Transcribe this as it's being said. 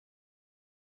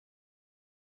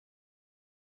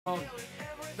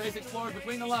Space explored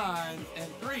between the lines, and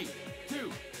 3,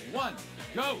 2, 1,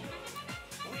 go!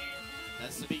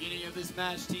 That's the beginning of this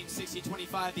match. Team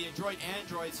 6025, the Adroit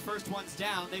Androids, first one's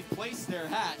down. They've placed their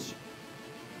hatch.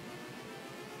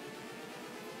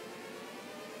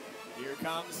 Here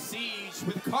comes Siege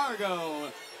with cargo.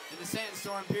 In the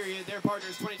Sandstorm period, their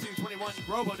partners 22-21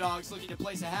 Robodogs looking to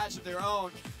place a hatch of their own.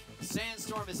 The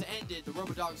Sandstorm has ended. The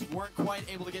Robodogs weren't quite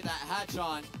able to get that hatch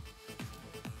on.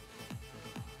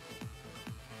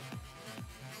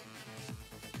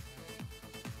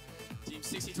 Team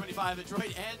 6025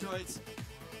 Adroit Androids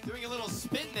doing a little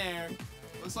spin there.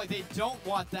 Looks like they don't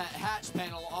want that hatch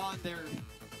panel on their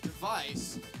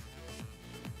device.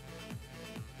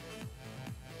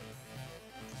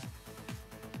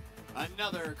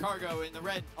 Another cargo in the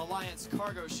Red Alliance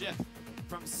cargo ship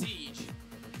from Siege.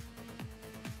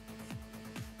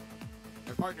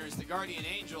 Their partners, the Guardian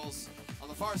Angels, on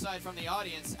the far side from the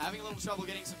audience, having a little trouble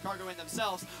getting some cargo in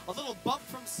themselves. A little bump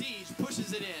from Siege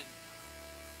pushes it in.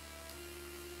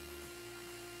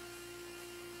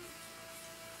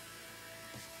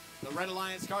 The Red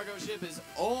Alliance cargo ship is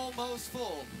almost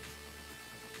full.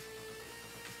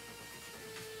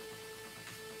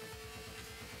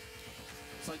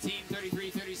 So Team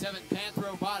 3337 Panther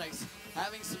Robotics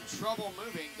having some trouble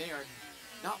moving. They are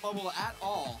not mobile at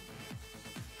all.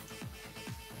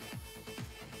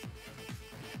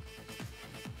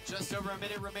 Just over a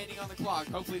minute remaining on the clock.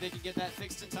 Hopefully they can get that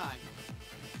fixed in time.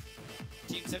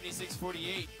 Team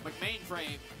 7648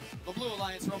 McMainframe, the Blue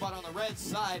Alliance robot on the red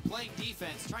side, playing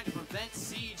defense, trying to prevent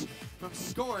Siege from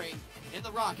scoring in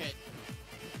the rocket.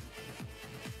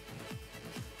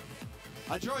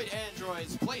 Adroit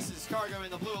Androids places cargo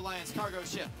in the Blue Alliance cargo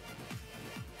ship.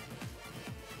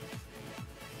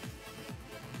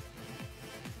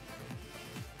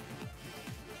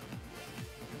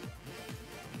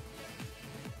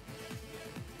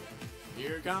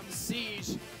 Here comes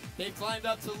Siege. They've climbed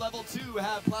up to level 2,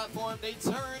 have platform, they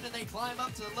turn and they climb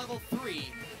up to level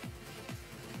 3.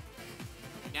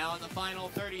 Now in the final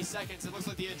 30 seconds, it looks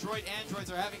like the Adroit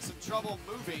Androids are having some trouble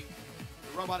moving.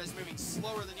 The robot is moving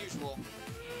slower than usual.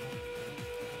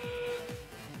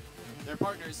 Their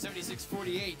partners,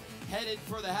 7648, headed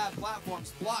for the half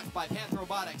platforms, blocked by Panther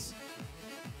Robotics.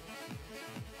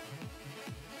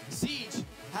 Siege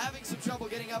having some trouble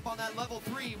getting up on that level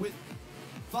 3 with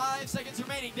 5 seconds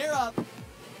remaining. They're up.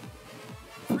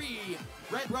 3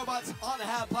 red robots on the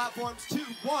half platforms. 2,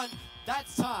 1.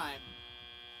 That's time.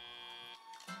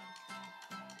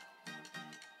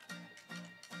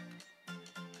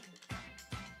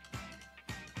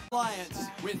 Alliance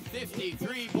with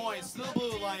 53 points. The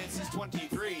Blue Alliance is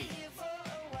 23.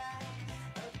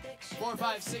 4,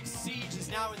 5, 6 Siege is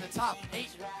now in the top 8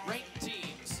 ranked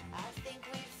teams.